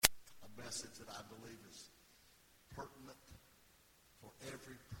message that I believe is pertinent for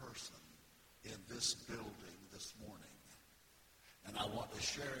every person in this building this morning. And I want to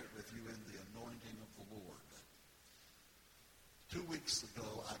share it with you in the anointing of the Lord. 2 weeks ago,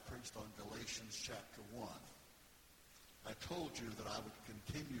 I preached on Galatians chapter 1. I told you that I would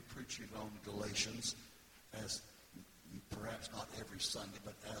continue preaching on Galatians as perhaps not every Sunday,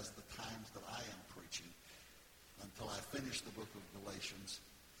 but as the times that I am preaching until I finish the book of Galatians.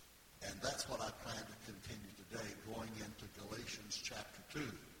 And that's what I plan to continue today, going into Galatians chapter 2.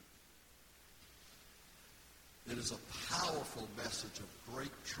 It is a powerful message of great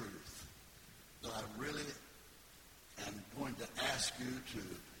truth that I really am going to ask you to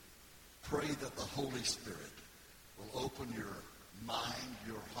pray that the Holy Spirit will open your mind,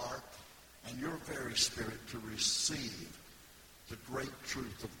 your heart, and your very spirit to receive the great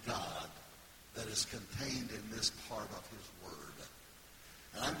truth of God that is contained in this part of his word.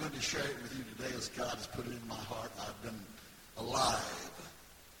 And I'm going to share it with you today as God has put it in my heart. I've been alive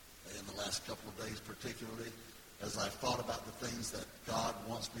in the last couple of days, particularly as I've thought about the things that God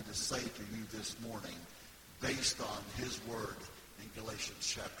wants me to say to you this morning based on his word in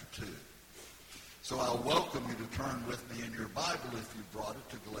Galatians chapter 2. So I'll welcome you to turn with me in your Bible, if you brought it,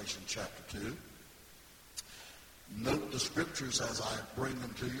 to Galatians chapter 2. Note the scriptures as I bring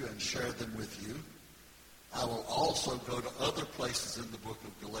them to you and share them with you. I will also go to other places in the book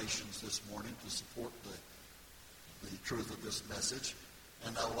of Galatians this morning to support the truth of this message.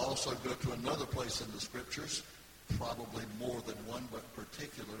 And I will also go to another place in the scriptures, probably more than one, but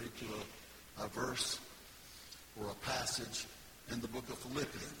particularly to a verse or a passage in the book of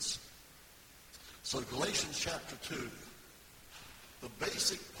Philippians. So Galatians chapter 2, the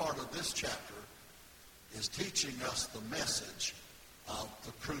basic part of this chapter is teaching us the message of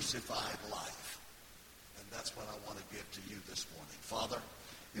the crucified life. And that's what I want to give to you this morning. Father,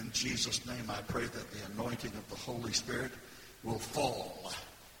 in Jesus' name, I pray that the anointing of the Holy Spirit will fall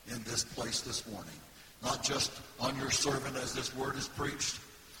in this place this morning. Not just on your servant as this word is preached,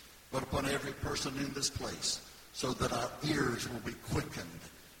 but upon every person in this place, so that our ears will be quickened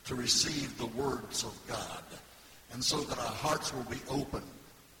to receive the words of God, and so that our hearts will be open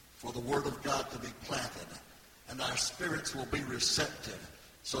for the word of God to be planted, and our spirits will be receptive,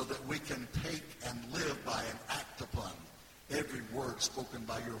 so that we can take and live by and act upon every word spoken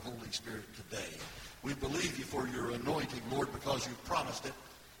by your Holy Spirit today. We believe you for your anointing, Lord, because you've promised it,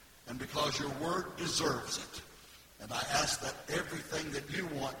 and because your word deserves it. And I ask that everything that you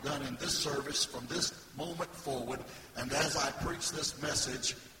want done in this service from this moment forward, and as I preach this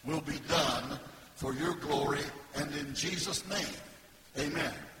message, will be done for your glory and in Jesus' name.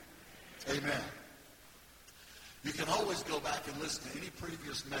 Amen. Amen. You can always go back and listen to any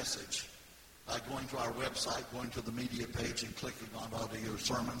previous message by going to our website, going to the media page, and clicking on audio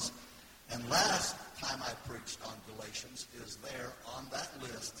sermons. And last time I preached on Galatians is there on that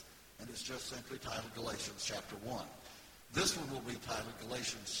list, and it's just simply titled Galatians chapter 1. This one will be titled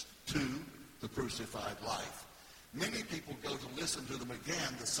Galatians 2, the crucified life. Many people go to listen to them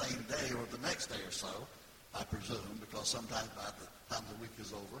again the same day or the next day or so, I presume, because sometimes by the time the week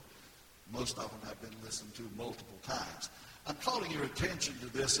is over, most of them have been listened to multiple times. I'm calling your attention to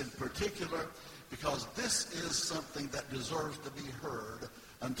this in particular because this is something that deserves to be heard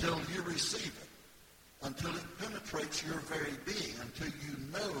until you receive it, until it penetrates your very being, until you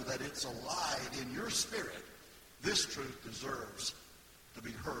know that it's alive in your spirit. This truth deserves to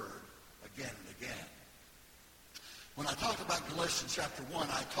be heard again and again. When I talked about Galatians chapter 1,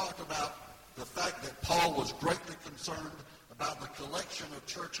 I talked about the fact that Paul was greatly concerned about the collection of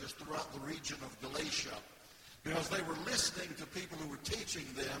churches throughout the region of Galatia, because they were listening to people who were teaching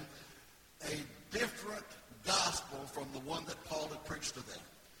them a different gospel from the one that Paul had preached to them.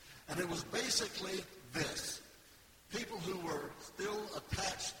 And it was basically this. People who were still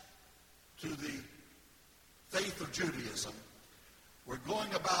attached to the faith of Judaism were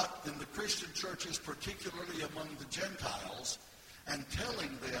going about in the Christian churches, particularly among the Gentiles, and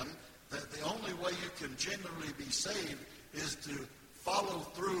telling them that the only way you can genuinely be saved is to follow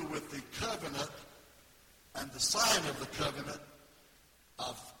through with the covenant and the sign of the covenant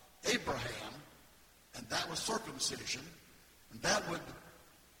of Abraham, and that was circumcision, and that would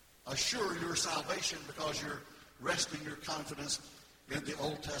assure your salvation because you're resting your confidence in the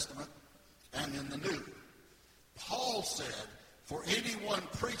Old Testament and in the New. Paul said, for anyone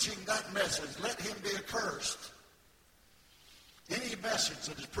preaching that message, let him be accursed. Any message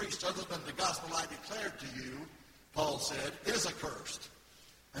that is preached other than the gospel I declared to you, Paul said, is accursed.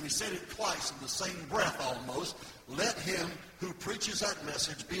 And he said it twice in the same breath almost. Let him who preaches that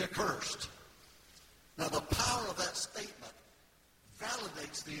message be accursed. Now the power of that statement,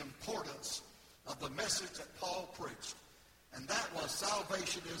 validates the importance of the message that Paul preached. And that was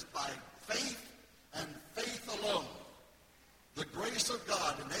salvation is by faith and faith alone. The grace of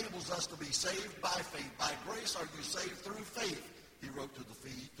God enables us to be saved by faith. By grace are you saved through faith, he wrote to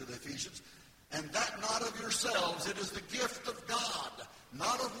the Ephesians. And that not of yourselves, it is the gift of God,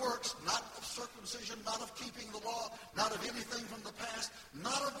 not of works, not of circumcision, not of keeping the law, not of anything from the past,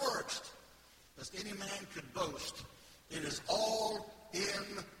 not of works, lest any man could boast. It is all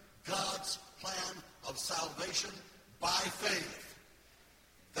in God's plan of salvation by faith.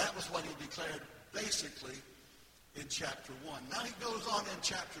 That was what he declared basically in chapter 1. Now he goes on in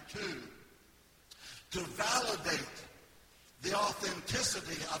chapter 2 to validate the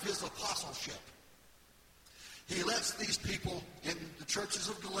authenticity of his apostleship. He lets these people in the churches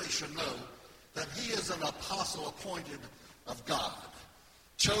of Galatia know that he is an apostle appointed of God,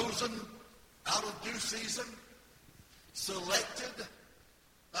 chosen out of due season, selected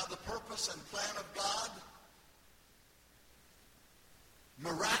by the purpose and plan of God,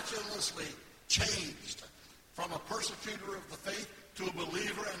 miraculously changed from a persecutor of the faith to a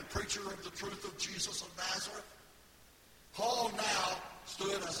believer and preacher of the truth of Jesus of Nazareth. Paul now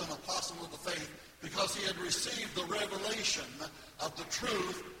stood as an apostle of the faith because he had received the revelation of the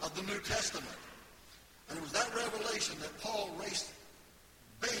truth of the New Testament. And it was that revelation that Paul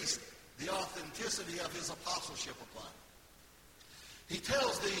based the authenticity of his apostleship upon. He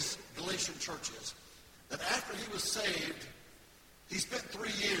tells these Galatian churches that after he was saved, he spent 3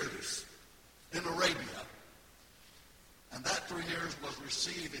 years in Arabia. And that 3 years was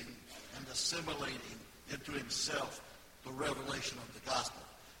receiving and assimilating into himself the revelation of the gospel.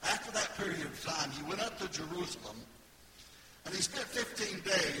 After that period of time, he went up to Jerusalem, and he spent 15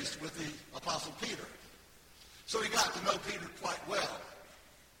 days with the Apostle Peter. So he got to know Peter quite well,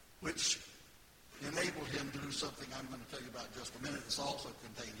 which enabled him to do something I'm going to tell you about in just a minute. It's also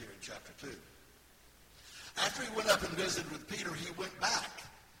contained here in chapter 2. After he went up and visited with Peter, he went back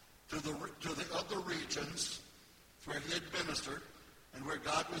to the other regions where he had ministered and where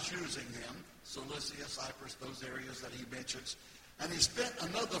God was using him, Cilicia, Cyprus, those areas that he mentions. And he spent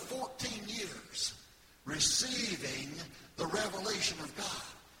another 14 years receiving the revelation of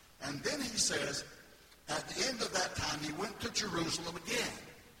God. And then he says, at the end of that time, he went to Jerusalem again.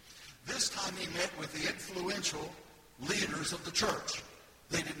 This time he met with the influential leaders of the church.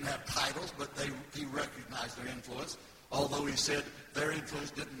 They didn't have titles, but he recognized their influence. Although he said their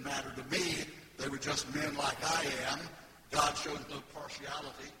influence didn't matter to me. They were just men like I am. God shows no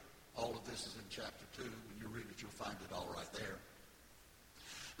partiality. All of this is in chapter 2. When you read it, you'll find it all right there.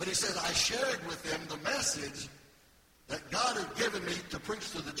 But he says, I shared with them the message that God had given me to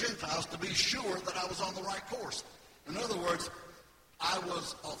preach to the Gentiles to be sure that I was on the right course. In other words, I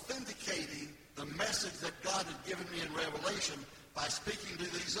was authenticating the message that God had given me in Revelation by speaking to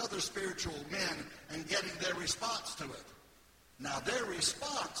these other spiritual men and getting their response to it. Now, their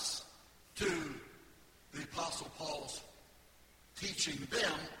response to the Apostle Paul's teaching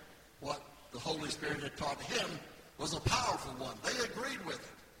them what the Holy Spirit had taught him was a powerful one. They agreed with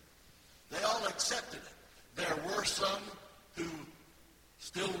it. They all accepted it. There were some who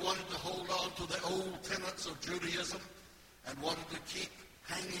still wanted to hold on to the old tenets of Judaism and wanted to keep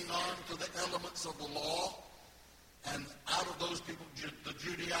hanging on to the elements of the law. And out of those people, the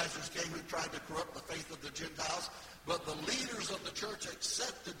Judaizers came who tried to corrupt the faith of the Gentiles. But the leaders of the church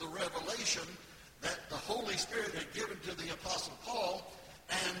accepted the revelation that the Holy Spirit had given to the Apostle Paul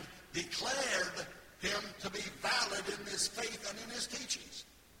and declared him to be valid in his faith and in his teachings.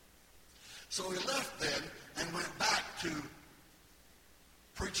 So he left then and went back to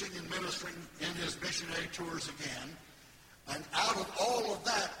preaching and ministering in his missionary tours again. And out of all of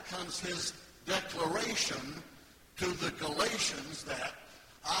that comes his declaration to the Galatians that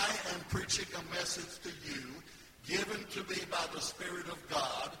I am preaching a message to you given to me by the Spirit of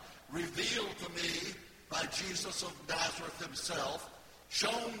God, revealed to me by Jesus of Nazareth himself,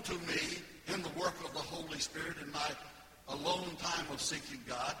 shown to me in the work of the Holy Spirit in my alone time of seeking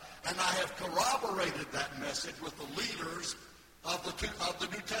God, and I have corroborated that message with the leaders of the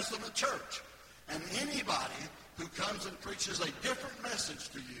New Testament church. And anybody who comes and preaches a different message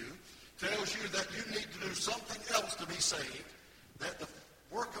to you tells you that you need to do something else to be saved, that the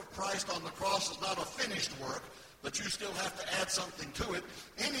work of Christ on the cross is not a finished work, but you still have to add something to it.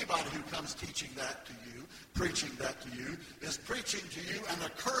 Anybody who comes teaching that to you, preaching that to you, is preaching to you an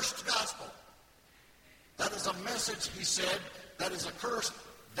accursed gospel. That is a message, he said, that is accursed,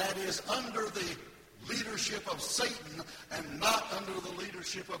 that is under the leadership of Satan and not under the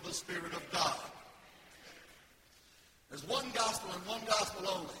leadership of the Spirit of God. There's one gospel and one gospel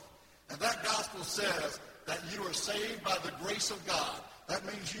only. And that gospel says that you are saved by the grace of God. That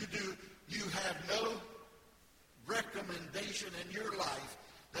means you have no recommendation in your life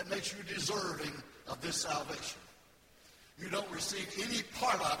that makes you deserving of this salvation. You don't receive any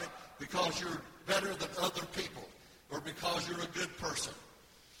part of it because you're better than other people or because you're a good person.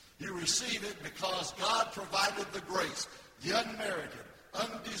 You receive it because God provided the grace, the unmerited,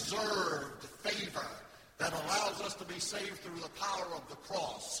 undeserved favor that allows us to be saved through the power of the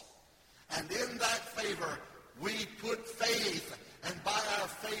cross. And in that favor, we put faith, and by our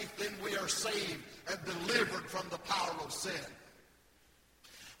faith, then we are saved and delivered from the power of sin.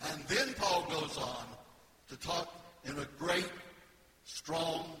 And then Paul goes on to talk in a great,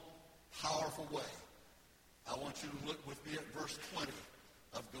 strong, powerful way. I want you to look with me at verse 20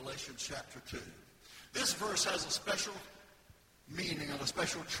 of Galatians chapter 2. This verse has a special meaning and a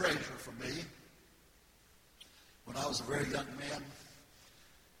special treasure for me. When I was a very young man,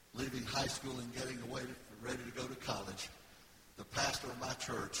 leaving high school and getting away ready to go to college, the pastor of my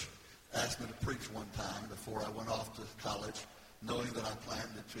church asked me to preach one time before I went off to college, knowing that I planned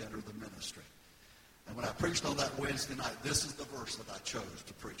to enter the ministry. And when I preached on that Wednesday night, this is the verse that I chose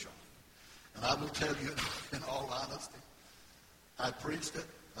to preach on. And I will tell you in all honesty, I preached it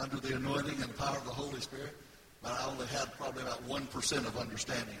under the anointing and power of the Holy Spirit, but I only had probably about 1% of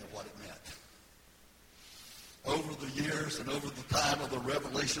understanding of what it meant. Over the years and over the time of the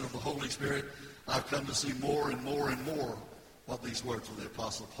revelation of the Holy Spirit, I've come to see more and more and more what these words of the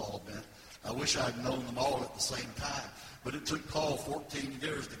Apostle Paul meant. I wish I'd known them all at the same time. But it took Paul 14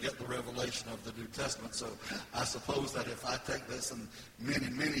 years to get the revelation of the New Testament. So I suppose that if I take this in many,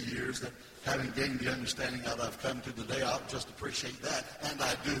 many years, that having gained the understanding that I've come to today, I'll just appreciate that. And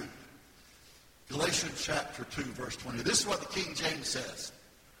I do. Galatians chapter 2, verse 20. This is what the King James says.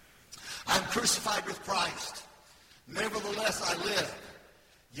 I'm crucified with Christ. Nevertheless I live.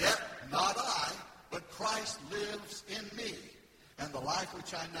 Yet not I, but Christ lives in me. And the life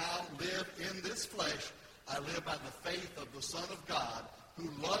which I now live in this flesh, I live by the faith of the Son of God, who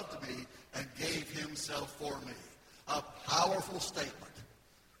loved me and gave himself for me. A powerful statement.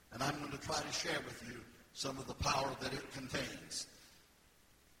 And I'm going to try to share with you some of the power that it contains.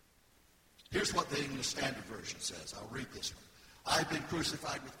 Here's what the English Standard Version says. I'll read this one. I've been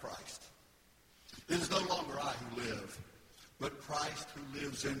crucified with Christ. It is no longer I who live, but Christ who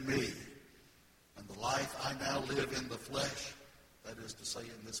lives in me. And the life I now live in the flesh, that is to say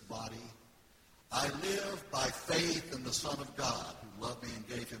in this body, I live by faith in the Son of God, who loved me and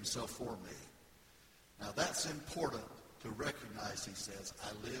gave himself for me. Now that's important to recognize, he says, I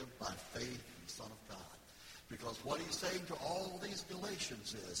live by faith in the Son of God. Because what he's saying to all these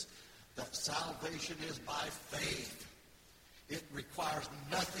Galatians is that salvation is by faith. It requires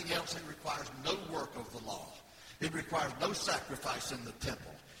nothing else. It requires no work of the law. It requires no sacrifice in the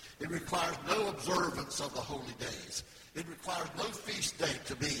temple. It requires no observance of the holy days. It requires no feast day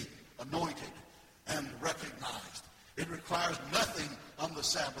to be anointed and recognized. It requires nothing on the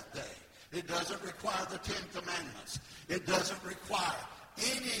Sabbath day. It doesn't require the Ten Commandments. It doesn't require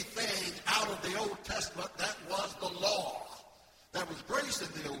anything out of the Old Testament that was the law. There was grace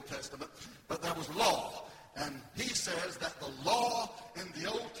in the Old Testament, but there was law. And he says that the law in the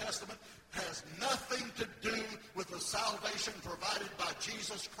Old Testament has nothing to do with the salvation provided by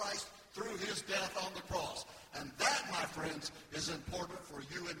Jesus Christ through his death on the cross. And that, my friends, is important for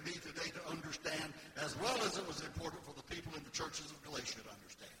you and me today to understand, as well as it was important for the people in the churches of Galatia to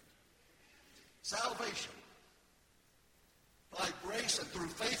understand. Salvation, by grace and through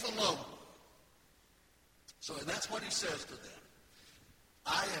faith alone. So, and that's what he says to them.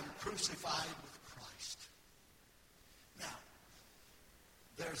 I am crucified with Christ. Now,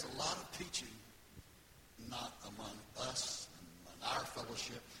 there's a lot of teaching, not among us and our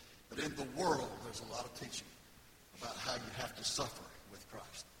fellowship, but in the world there's a lot of teaching about how you have to suffer with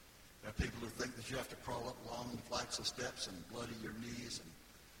Christ. There are people who think that you have to crawl up long flights of steps and bloody your knees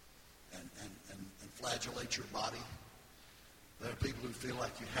and flagellate your body. There are people who feel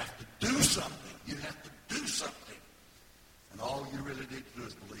like you have to do something. You have to do something. And all you really need to do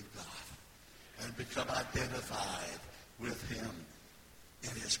is believe God and become identified with him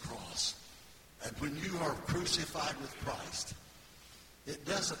in his cross. And when you are crucified with Christ, it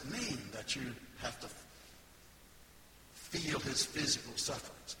doesn't mean that you have to feel his physical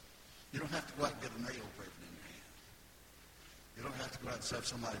sufferings. You don't have to go out and get a nail driven in your hand. You don't have to go out and have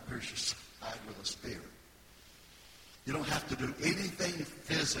somebody pierce your side with a spear. You don't have to do anything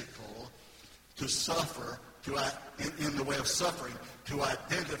physical to suffer, in the way of suffering, to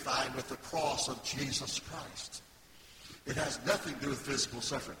identify with the cross of Jesus Christ. It has nothing to do with physical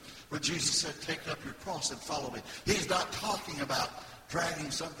suffering. When Jesus said, take up your cross and follow me, he's not talking about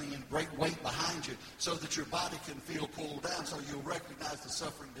dragging something in great weight behind you so that your body can feel pulled down so you'll recognize the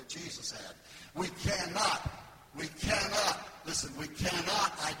suffering that Jesus had. We cannot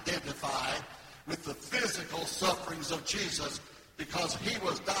identify with the physical sufferings of Jesus because he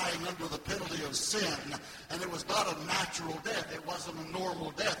was dying under the penalty of sin, and it was not a natural death. It wasn't a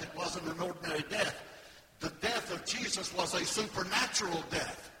normal death. It wasn't an ordinary death. The death of Jesus was a supernatural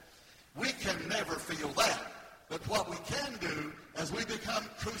death. We can never feel that. But what we can do as we become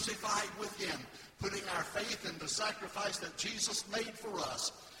crucified with him, putting our faith in the sacrifice that Jesus made for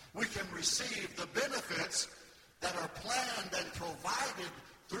us, we can receive the benefits that are planned and provided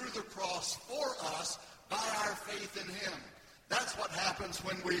through the cross for us by our faith in him. That's what happens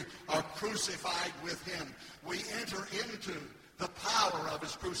when we are crucified with him. We enter into the power of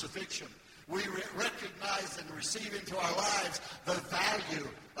his crucifixion. We recognize and receive into our lives the value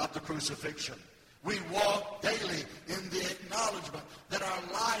of the crucifixion. We walk daily in the acknowledgement that our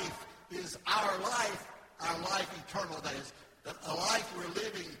life is our life eternal, that is. That a life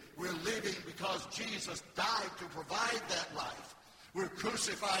we're living because Jesus died to provide that life. We're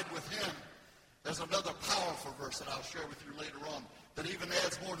crucified with him. There's another powerful verse that I'll share with you later on that even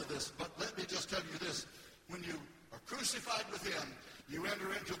adds more to this. But let me just tell you this. When you are crucified with him, you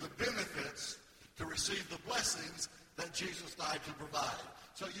enter into the benefits to receive the blessings that Jesus died to provide.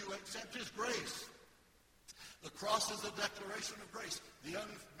 So you accept his grace. The cross is a declaration of grace, the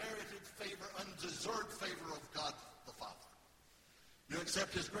unmerited favor, undeserved favor of God the Father. You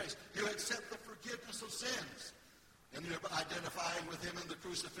accept his grace. You accept the forgiveness of sins. And you're identifying with him in the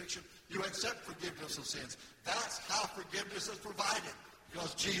crucifixion. You accept forgiveness of sins. That's how forgiveness is provided,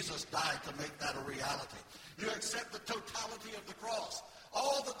 because Jesus died to make that a reality. You accept the totality of the cross.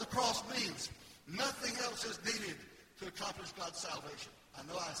 All that the cross means. Nothing else is needed to accomplish God's salvation. I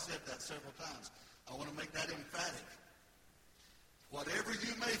know I said that several times. I want to make that emphatic. Whatever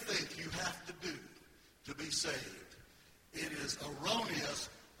you may think you have to do to be saved, it is erroneous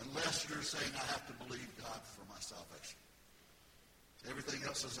unless you're saying, I have to believe God for my salvation. Everything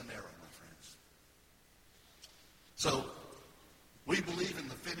else is an error, my friends. So, we believe in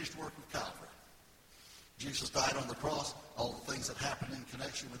the finished work of Calvary. Jesus died on the cross, all the things that happened in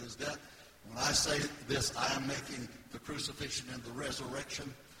connection with his death. When I say this, I am making the crucifixion and the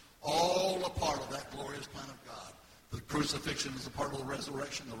resurrection all a part of that glorious plan of God. The crucifixion is a part of the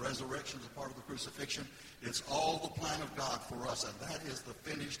resurrection. The resurrection is a part of the crucifixion. It's all the plan of God for us, and that is the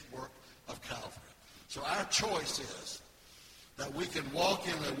finished work of Calvary. So our choice is that we can walk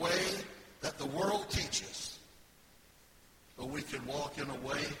in a way that the world teaches, or we can walk in a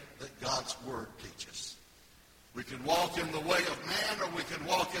way that God's Word teaches. We can walk in the way of man, or we can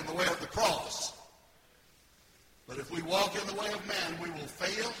walk in the way of the cross. But if we walk in the way of man, we will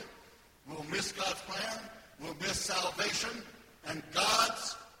fail, we'll miss God's plan, we'll miss salvation, and God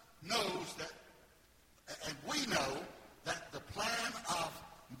knows that, and we know that the plan of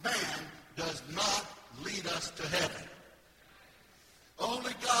man does not lead us to heaven.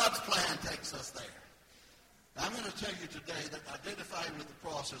 Only God's plan takes us there. Now, I'm going to tell you today that identifying with the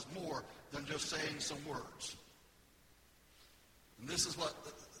cross is more than just saying some words. And this is what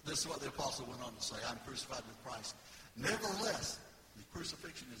the apostle went on to say. I'm crucified with Christ. Nevertheless, the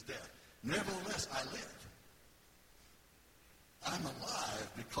crucifixion is death. Nevertheless, I live. I'm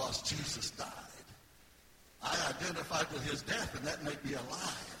alive because Jesus died. I identified with his death, and that made me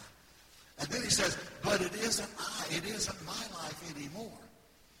alive. And then he says, but it isn't I. It isn't my life anymore.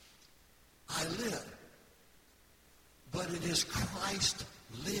 I live. But it is Christ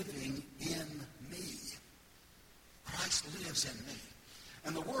living in me. Christ lives in me.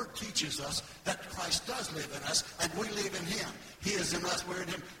 And the Word teaches us that Christ does live in us, and we live in him. He is in us, we're in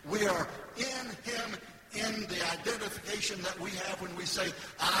him. We are in him in the identification that we have when we say,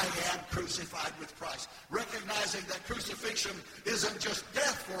 I am crucified with Christ. Recognizing that crucifixion isn't just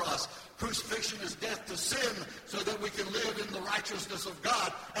death for us. Crucifixion is death to sin so that we can live in the righteousness of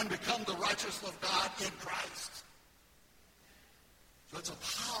God and become the righteousness of God in Christ. So it's a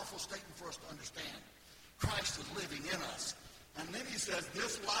powerful statement for us to understand. Christ is living in us. And then he says,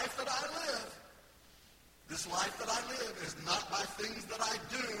 this life that I live is not by things that I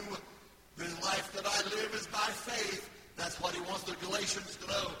do. The life that I live is by faith. That's what he wants the Galatians to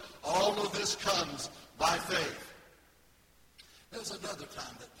know. All of this comes by faith. There's another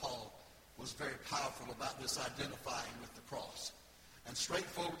time that Paul was very powerful about this identifying with the cross. And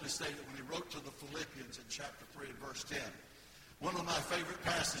straightforwardly stated when he wrote to the Philippians in chapter 3 and verse 10. One of my favorite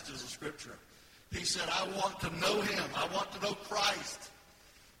passages of Scripture. He said, I want to know him. I want to know Christ.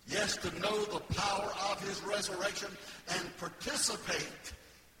 Yes, to know the power of his resurrection and participate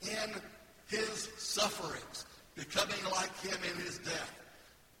in his sufferings. becoming like him in his death.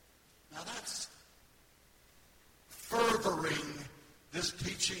 Now that's furthering this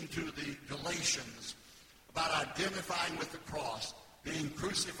teaching to the Galatians about identifying with the cross, being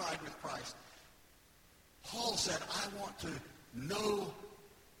crucified with Christ. Paul said, I want to know,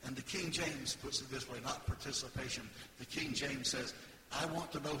 and the King James puts it this way, not participation. The King James says, I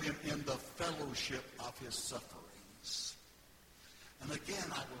want to know him in the fellowship of his sufferings. And again,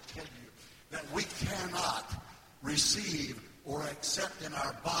 I will tell you that we cannot receive or accept in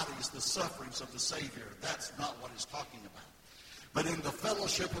our bodies the sufferings of the Savior. That's not what he's talking about. But in the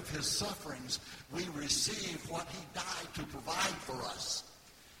fellowship of his sufferings, we receive what he died to provide for us.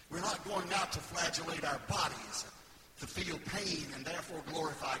 We're not going out to flagellate our bodies, to feel pain and therefore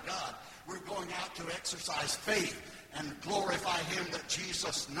glorify God. We're going out to exercise faith and glorify him that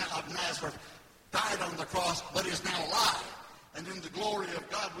Jesus of Nazareth died on the cross but is now alive. And in the glory of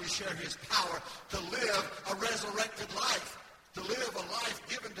God, we share his power to live a resurrected life, to live a life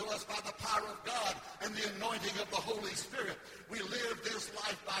given to us by the power of God and the anointing of the Holy Spirit. We live this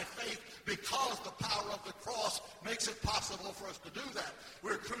life by faith because the power of the cross makes it possible for us to do that.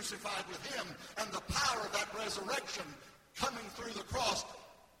 We're crucified with him, and the power of that resurrection coming through the cross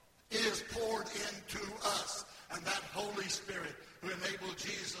is poured into us. And that Holy Spirit who enabled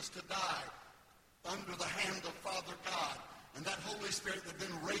Jesus to die under the hand of Father God, and that Holy Spirit that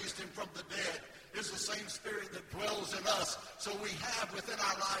then raised him from the dead is the same Spirit that dwells in us. So we have within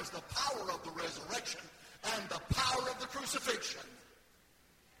our lives the power of the resurrection and the power of the crucifixion.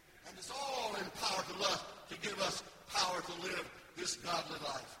 And it's all empowered to give us power to live this godly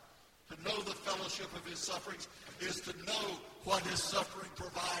life. To know the fellowship of his sufferings is to know what his suffering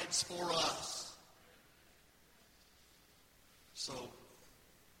provides for us. So,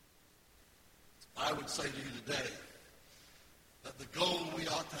 I would say to you today that the goal we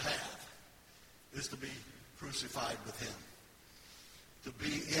ought to have is to be crucified with him, to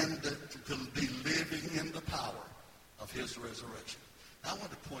be living in the power of his resurrection. Now, I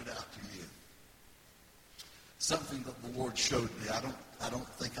want to point out to you something that the Lord showed me. I don't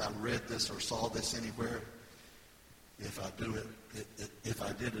think I read this or saw this anywhere. If I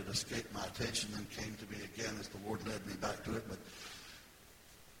did, it escaped my attention and came to me again as the Lord led me back to it. But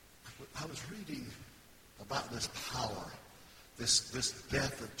I was reading about this power, this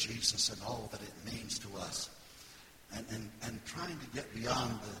death of Jesus and all that it means to us, and trying to get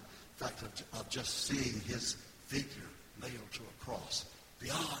beyond the fact of just seeing his figure nailed to a cross,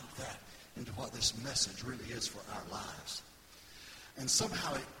 beyond that into what this message really is for our lives. And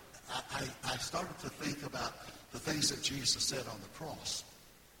somehow I started to think about the things that Jesus said on the cross.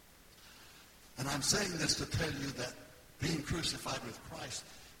 And I'm saying this to tell you that being crucified with Christ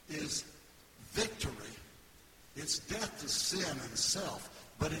is victory. It's death to sin and self,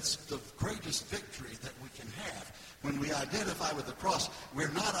 but it's the greatest victory that we can have. When we identify with the cross,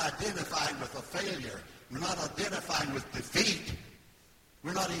 we're not identifying with a failure. We're not identifying with defeat.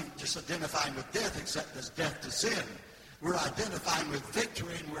 We're not even just identifying with death, except as death to sin. We're identifying with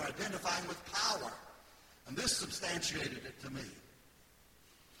victory, and we're identifying with power. And this substantiated it to me.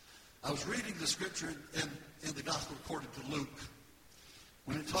 I was reading the scripture in the Gospel according to Luke,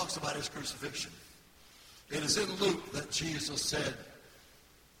 when it talks about his crucifixion. It is in Luke that Jesus said,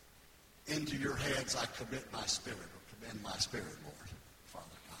 into your hands I commit my spirit, or commend my spirit, Lord, Father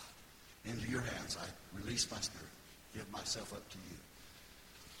God. Into your hands I release my spirit, give myself up to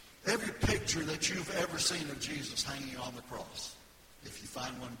you. Every picture that you've ever seen of Jesus hanging on the cross, if you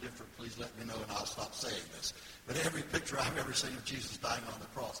find one different, please let me know and I'll stop saying this. But every picture I've ever seen of Jesus dying on the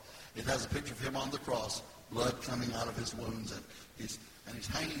cross, it has a picture of him on the cross, blood coming out of his wounds, and he's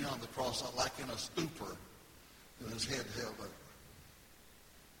hanging on the cross like in a stupor, with his head held over.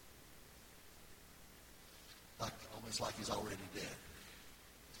 Almost like he's already dead.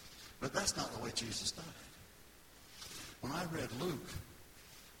 But that's not the way Jesus died. When I read Luke,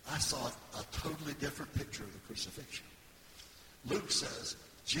 I saw a totally different picture of the crucifixion. Luke says,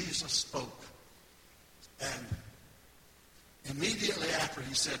 Jesus spoke, and immediately after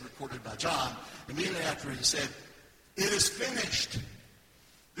he said, recorded by John, immediately after he said, it is finished.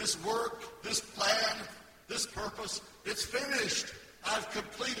 This work, this plan, this purpose, it's finished. I've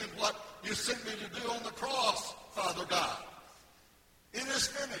completed what you sent me to do on the cross, Father God. It is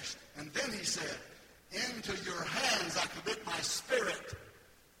finished. And then he said, into your hands I commit my spirit.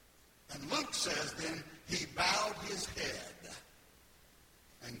 And Luke says then he bowed his head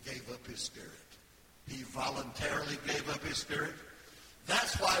and gave up his spirit. He voluntarily gave up his spirit.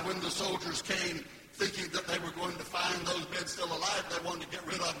 That's why when the soldiers came thinking that they were going to find those men still alive, they wanted to get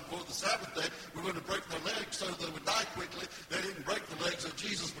rid of them before the Sabbath day. We're going to break their legs so they would die quickly. They didn't break the legs of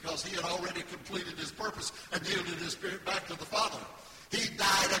Jesus because he had already completed his purpose and yielded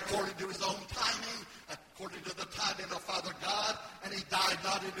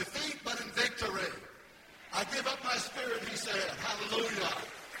I give up my spirit, he said. Hallelujah.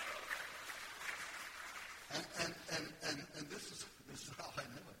 And this is how I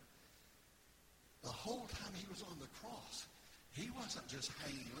know it. The whole time he was on the cross, he wasn't just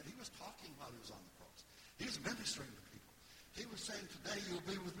hanging. He was talking while he was on the cross. He was ministering to people. He was saying, today you'll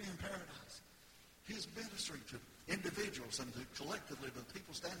be with me in paradise. He was ministering to individuals and to collectively the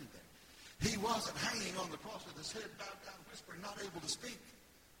people standing there. He wasn't hanging on the cross with his head bowed down, whispering, not able to speak.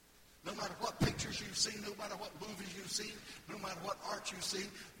 No matter what pictures you've seen, no matter what movies you've seen, no matter what art you've seen,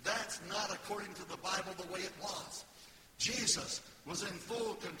 that's not according to the Bible the way it was. Jesus was in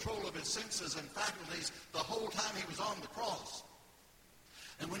full control of his senses and faculties the whole time he was on the cross.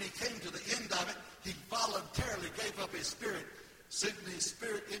 And when he came to the end of it, he voluntarily gave up his spirit, sending his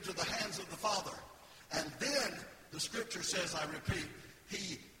spirit into the hands of the Father. And then, the scripture says, I repeat,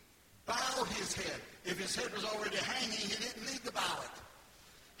 he bowed his head. If his head was already hanging, he didn't need to bow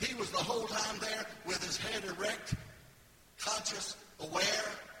it. He was the whole time there with his head erect, conscious,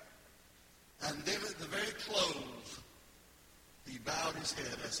 aware. And then at the very close, he bowed his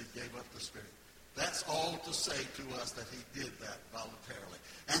head as he gave up the spirit. That's all to say to us that he did that voluntarily.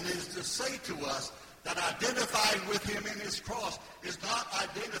 And it is to say to us that identifying with him in his cross is not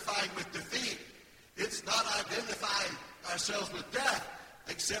identifying with defeat. It's not identifying ourselves with death,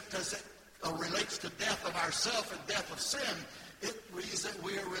 except as it relates to death of ourself and death of sin. It means that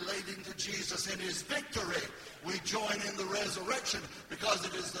we are relating to Jesus in his victory. We join in the resurrection because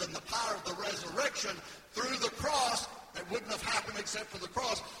it is in the power of the resurrection through the cross that wouldn't have happened except for the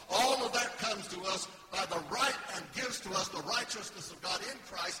cross. All of that comes to us by the right and gives to us the righteousness of God in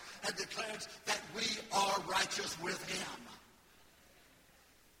Christ and declares that we are righteous with him.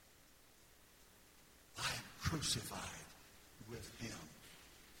 I am crucified with him.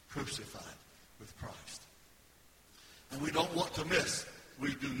 Crucified with Christ. And we don't want to miss,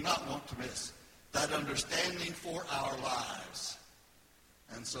 we do not want to miss that understanding for our lives.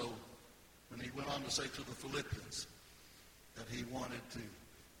 And so, when he went on to say to the Philippians that he wanted to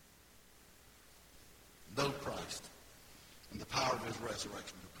know Christ and the power of his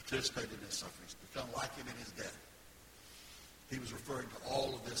resurrection, to participate in his sufferings, become like him in his death, he was referring to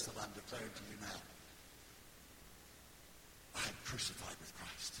all of this that I'm declaring to you now. I am crucified with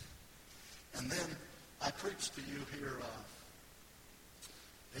Christ. And then I preached to you here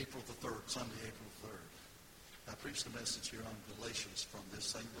April the 3rd, Sunday, April the 3rd. I preached a message here on Galatians from this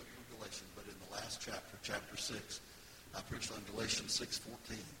same book of Galatians, but in the last chapter, chapter 6, I preached on Galatians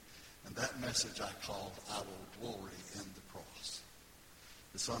 6:14. And that message I called, I Will Glory in the Cross.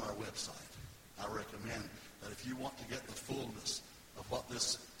 It's on our website. I recommend that if you want to get the fullness of what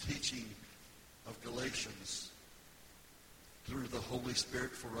this teaching of Galatians through the Holy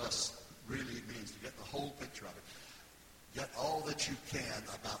Spirit for us really means, to get the whole picture of it. Get all that you can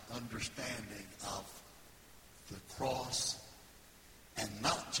about understanding of the cross, and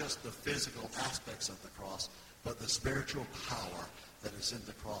not just the physical aspects of the cross, but the spiritual power that is in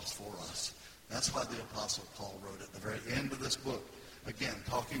the cross for us. That's why the Apostle Paul wrote at the very end of this book, again,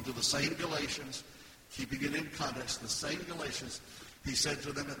 talking to the same Galatians, keeping it in context, the same Galatians, he said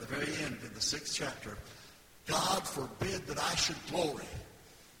to them at the very end in the 6th chapter, God forbid that I should glory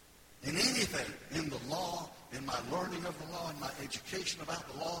in anything, in the law, in my learning of the law, in my education about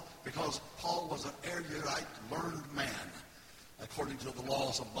the law, because Paul was an erudite, learned man, according to the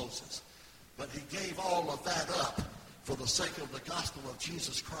laws of Moses. But he gave all of that up for the sake of the gospel of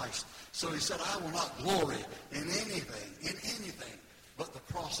Jesus Christ. So he said, I will not glory in anything but the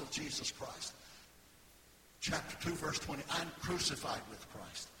cross of Jesus Christ. Chapter 2, verse 20, I'm crucified with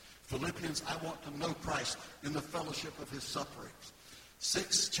Christ. Philippians, I want to know Christ in the fellowship of his sufferings.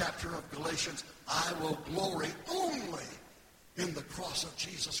 6th chapter of Galatians, I will glory only in the cross of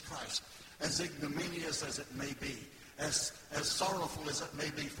Jesus Christ, as ignominious as it may be, as sorrowful as it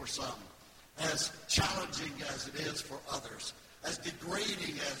may be for some, as challenging as it is for others, as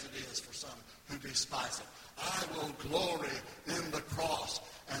degrading as it is for some who despise it. I will glory in the cross.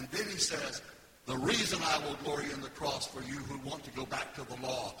 And then he says, the reason I will glory in the cross for you who want to go back to the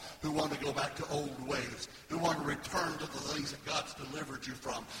law, who want to go back to old ways, who want to return to the things that God's delivered you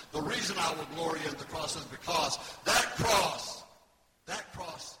from. The reason I will glory in the cross is because that cross,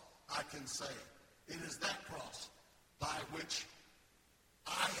 I can say, it is that cross by which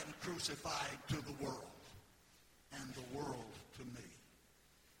I am crucified to the world and the world to me.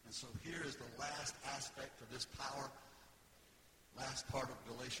 And so here is the last aspect of this power, last part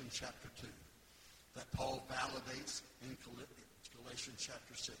of Galatians chapter 2. That Paul validates in Galatians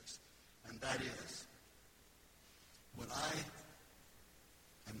chapter 6. And that is, when I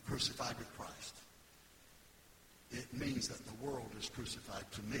am crucified with Christ, it means that the world is crucified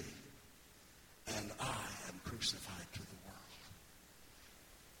to me, and I am crucified to the world.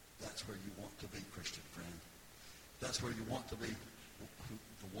 That's where you want to be, Christian friend. That's where you want to be,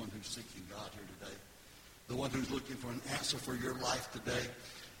 the one who's seeking God here today. The one who's looking for an answer for your life today.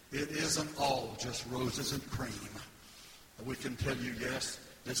 It isn't all just roses and cream. We can tell you, yes,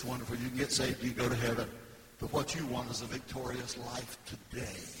 it's wonderful. You can get saved, you go to heaven. But what you want is a victorious life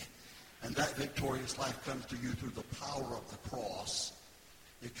today. And that victorious life comes to you through the power of the cross.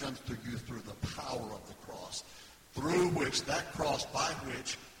 It comes to you through the power of the cross. Through which, that cross by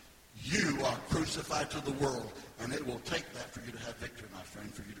which you are crucified to the world. And it will take that for you to have victory, my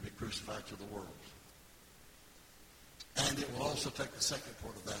friend, for you to be crucified to the world. And it will also take the second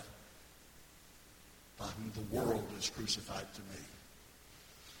part of that, by whom the world is crucified to me.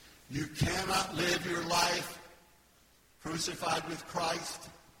 You cannot live your life crucified with Christ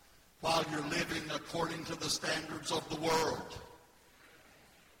while you're living according to the standards of the world.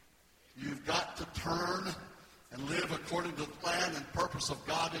 You've got to turn and live according to the plan and purpose of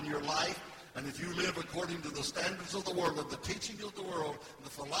God in your life. And if you live according to the standards of the world, of the teaching of the world, and the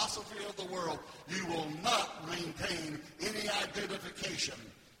philosophy of the world, you will not maintain any identification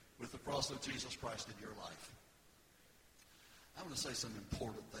with the cross of Jesus Christ in your life. I'm going to say some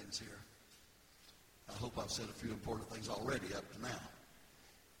important things here. I hope I've said a few important things already up to now.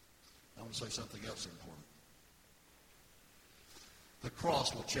 I want to say something else important. The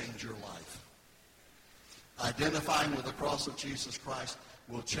cross will change your life. Identifying with the cross of Jesus Christ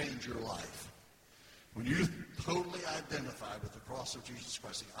will change your life. When you totally identify with the cross of Jesus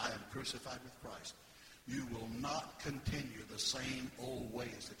Christ, saying, I am crucified with Christ, you will not continue the same old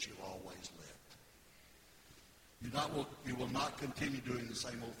ways that you've always lived. You will not continue doing the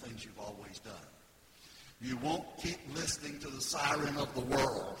same old things you've always done. You won't keep listening to the siren of the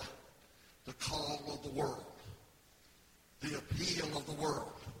world, the call of the world, the appeal of the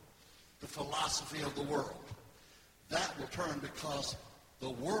world, the philosophy of the world. That will turn because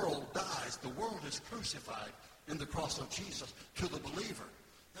the world dies. The world is crucified in the cross of Jesus to the believer.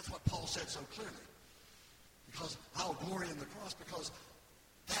 That's what Paul said so clearly. Because I'll glory in the cross, because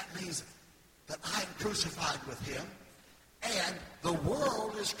that means that I'm crucified with him and the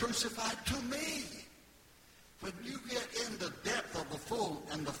world is crucified to me. When you get in the depth of the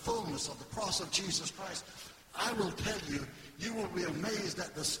fullness of the cross of Jesus Christ, I will tell you, you will be amazed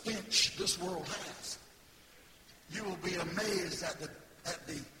at the stench this world has. You will be amazed at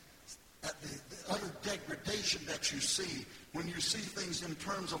the utter degradation that you see when you see things in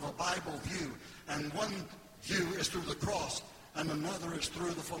terms of a Bible view. And one view is through the cross, and another is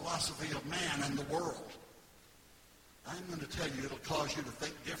through the philosophy of man and the world. I'm going to tell you, it'll cause you to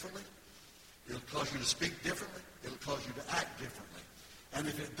think differently. It'll cause you to speak differently. It'll cause you to act differently. And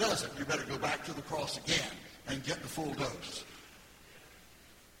if it doesn't, you better go back to the cross again and get the full dose.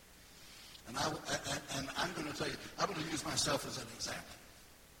 And I'm going to tell you, I'm going to use myself as an example.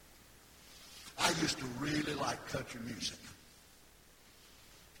 I used to really like country music.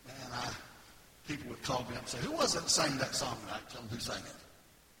 And people would call me up and say, who was it that sang that song? And I'd tell them who sang it.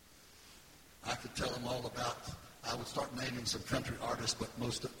 I could tell them all about, I would start naming some country artists, but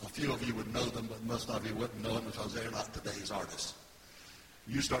a few of you would know them, but most of you wouldn't know them because they're not today's artists.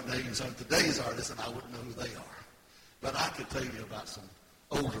 You start naming some of today's artists, and I wouldn't know who they are. But I could tell you about some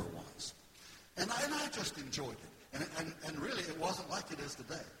older ones. And I just enjoyed it. And really, it wasn't like it is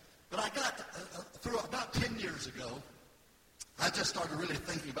today. But I got, through about 10 years ago, I just started really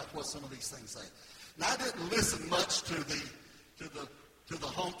thinking about what some of these things say. Now, I didn't listen much to the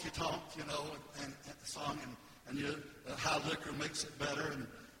honky-tonk, and song, and how liquor makes it better,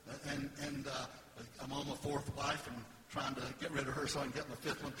 and I'm on my fourth wife and trying to get rid of her so I can get my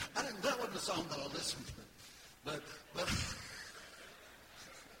fifth one. That wasn't the song that I listened to. But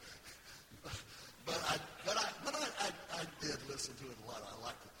I did listen to it a lot. I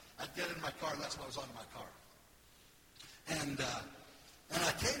liked it. I'd get in my car, and that's what was on my car. And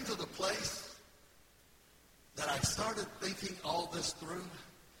I came to the place that I started thinking all this through.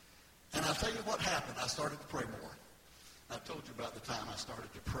 And I'll tell you what happened. I started to pray more. I told you about the time I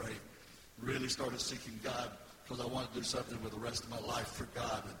started to pray. Really started seeking God because I wanted to do something with the rest of my life for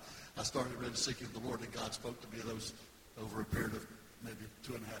God. And I started really seeking the Lord, and God spoke to me those over a period of maybe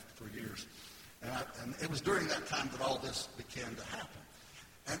 2.5 to 3 years. And it was during that time that all this began to happen.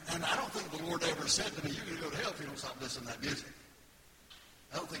 And I don't think the Lord ever said to me, you're going to go to hell if you don't stop listening to that music.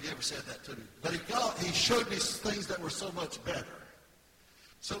 I don't think he ever said that to me. But he showed me things that were so much better.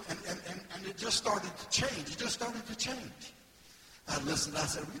 So, and it just started to change. It just started to change. I listened. I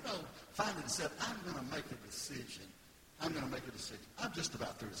said, finally said, I'm going to make a decision. I'm going to make a decision. I'm just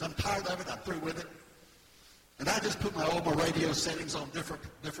about through this. I'm tired of it. I'm through with it. And I just put all my radio settings on different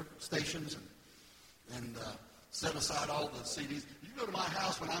stations. And set aside all the CDs. You go to my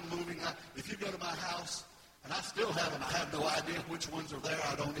house when I'm moving. If you go to my house, and I still haven't, I have no idea which ones are there.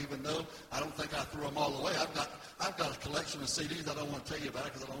 I don't even know. I don't think I threw them all away. I've got a collection of CDs. I don't want to tell you about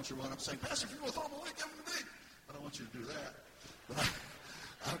it because I don't want you to run up saying, Pastor, if you want to throw them away, give them to me. I don't want you to do that. But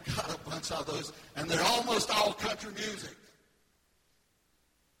I've got a bunch of those, and they're almost all country music.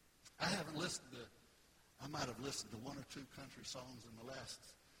 I might have listened to one or two country songs in the last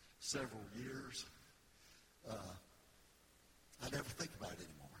several years. I never think about it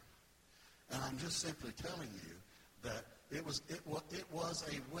anymore. And I'm just simply telling you that it was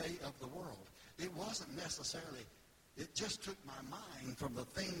a way of the world. It wasn't necessarily, it just took my mind from the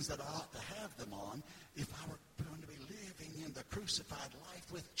things that I ought to have them on if I were going to be living in the crucified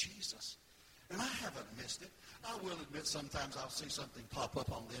life with Jesus. And I haven't missed it. I will admit sometimes I'll see something pop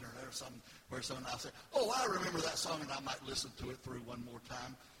up on the internet or somewhere, and I'll say, oh, I remember that song, and I might listen to it through one more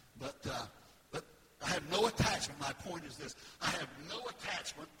time. But I have no attachment. My point is this. I have no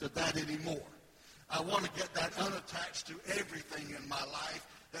attachment to that anymore. I want to get that unattached to everything in my life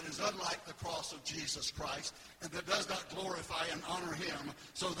that is unlike the cross of Jesus Christ and that does not glorify and honor him,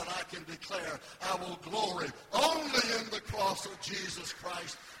 so that I can declare I will glory only in the cross of Jesus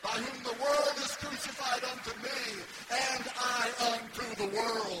Christ, by whom the world is crucified unto me and I unto the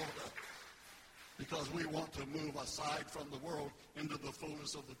world. Because we want to move aside from the world into the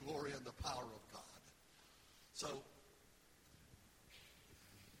fullness of the glory and the power of God. So,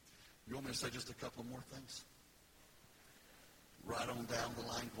 you want me to say just a couple more things? Right on down the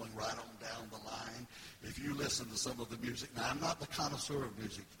line, going right on down the line. If you listen to some of the music, now I'm not the connoisseur of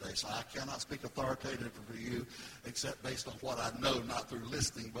music today, so I cannot speak authoritatively for you except based on what I know, not through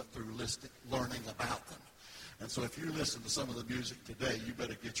listening, but through learning about them. And so if you listen to some of the music today, you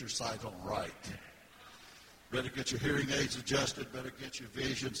better get your sight on right. Better get your hearing aids adjusted, better get your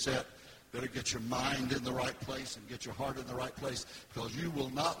vision set, better get your mind in the right place and get your heart in the right place, because you will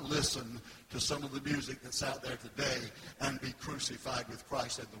not listen to some of the music that's out there today and be crucified with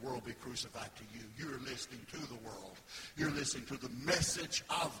Christ and the world be crucified to you. You're listening to the world. You're listening to the message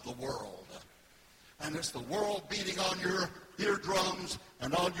of the world. And it's the world beating on your eardrums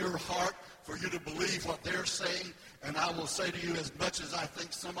and on your heart for you to believe what they're saying. And I will say to you, as much as I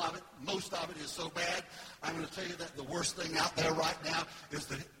think some of it, most of it is so bad, I'm going to tell you that the worst thing out there right now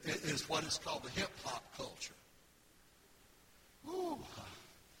is what is called the hip-hop culture. Ooh,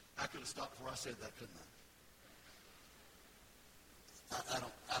 I could have stopped before I said that, couldn't I? I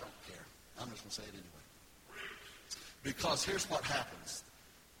don't care. I'm just going to say it anyway. Because here's what happens.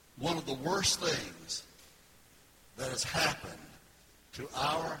 One of the worst things that has happened to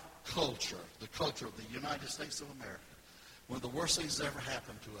our culture, the culture of the United States of America, one of the worst things that's ever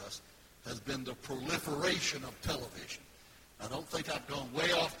happened to us has been the proliferation of television. I don't think I've gone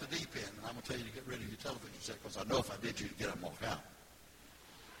way off the deep end, and I'm going to tell you to get rid of your television set, because I know if I did, you'd get them all out.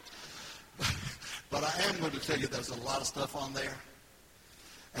 But I am going to tell you there's a lot of stuff on there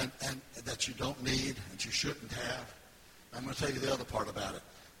and that you don't need, that you shouldn't have. I'm going to tell you the other part about it.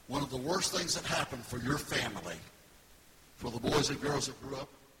 One of the worst things that happened for your family, for the boys and girls that grew up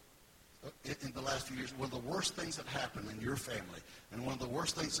in the last few years, one of the worst things that happened in your family, and one of the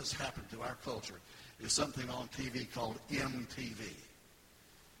worst things that's happened to our culture, is something on TV called MTV.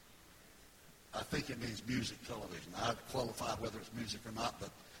 I think it means music television. I've qualified whether it's music or not,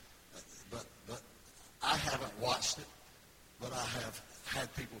 but I haven't watched it, but I have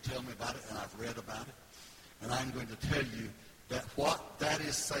had people tell me about it, and I've read about it. And I'm going to tell you that what that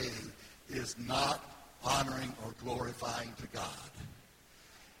is saying is not honoring or glorifying to God.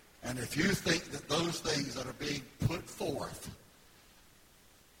 And if you think that those things that are being put forth,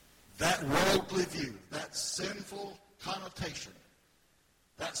 that worldly view, that sinful connotation,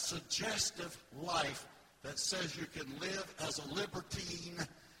 that suggestive life that says you can live as a libertine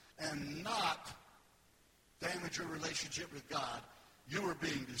and not damage your relationship with God, you are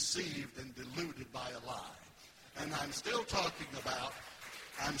being deceived and deluded by a lie. And I'm still talking about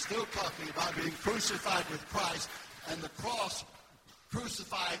being crucified with Christ, and the cross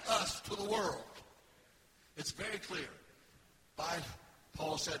crucified us to the world. It's very clear.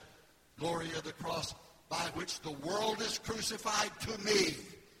 Paul said, glory of the cross, by which the world is crucified to me,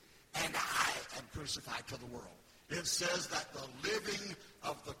 and I am crucified to the world. It says that the living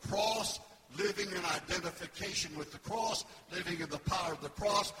of the cross, living in identification with the cross, living in the power of the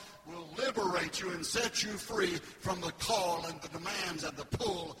cross, will liberate you and set you free from the call and the demands and the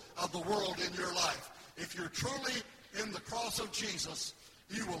pull of the world in your life. If you're truly in the cross of Jesus,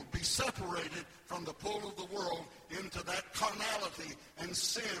 you will be separated from the pull of the world into that carnality and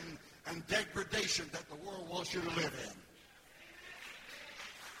sin and degradation that the world wants you to live in.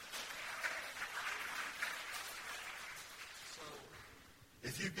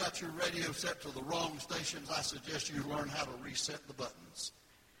 got your radio set to the wrong stations, I suggest you learn how to reset the buttons.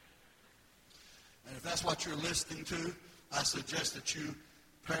 And if that's what you're listening to, I suggest that you,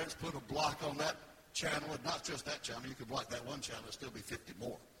 parents, put a block on that channel, and not just that channel. You could block that one channel, there'll still be 50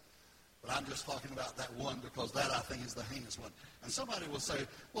 more. But I'm just talking about that one because that, I think, is the heinous one. And somebody will say,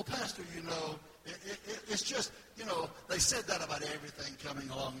 well, Pastor, it's just, they said that about everything coming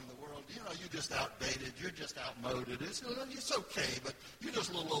along in the world. You're just outdated. You're just outmoded. It's okay, but you're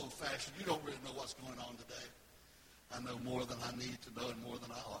just a little old-fashioned. You don't really know what's going on today. I know more than I need to know and more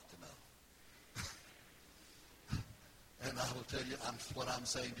than I ought to know. And I will tell you, what I'm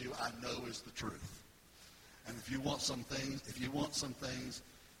saying to you, I know is the truth. And if you want some things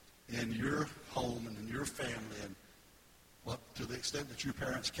in your home and in your family, and to the extent that your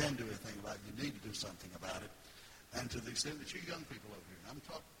parents can do anything about it, you need to do something about it. And to the extent that you young people over here, I'm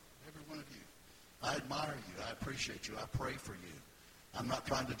talking to every one of you, I admire you. I appreciate you. I pray for you. I'm not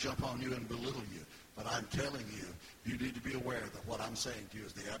trying to jump on you and belittle you, but I'm telling you, you need to be aware that what I'm saying to you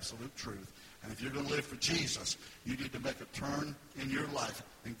is the absolute truth. And if you're going to live for Jesus, you need to make a turn in your life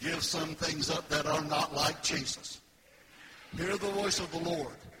and give some things up that are not like Jesus. Hear the voice of the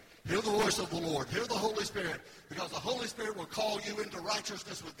Lord. Hear the voice of the Lord. Hear the Holy Spirit, because the Holy Spirit will call you into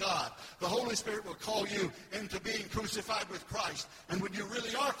righteousness with God. The Holy Spirit will call you into being crucified with Christ. And when you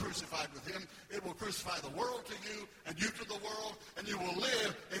really are crucified with him, it will crucify the world to you and you to the world, and you will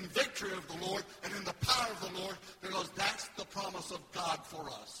live in victory of the Lord and in the power of the Lord, because that's the promise of God for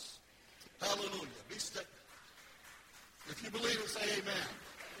us. Hallelujah. Be still. If you believe it, say amen.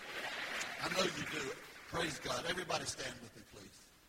 I know you do it. Praise God. Everybody stand with me, please.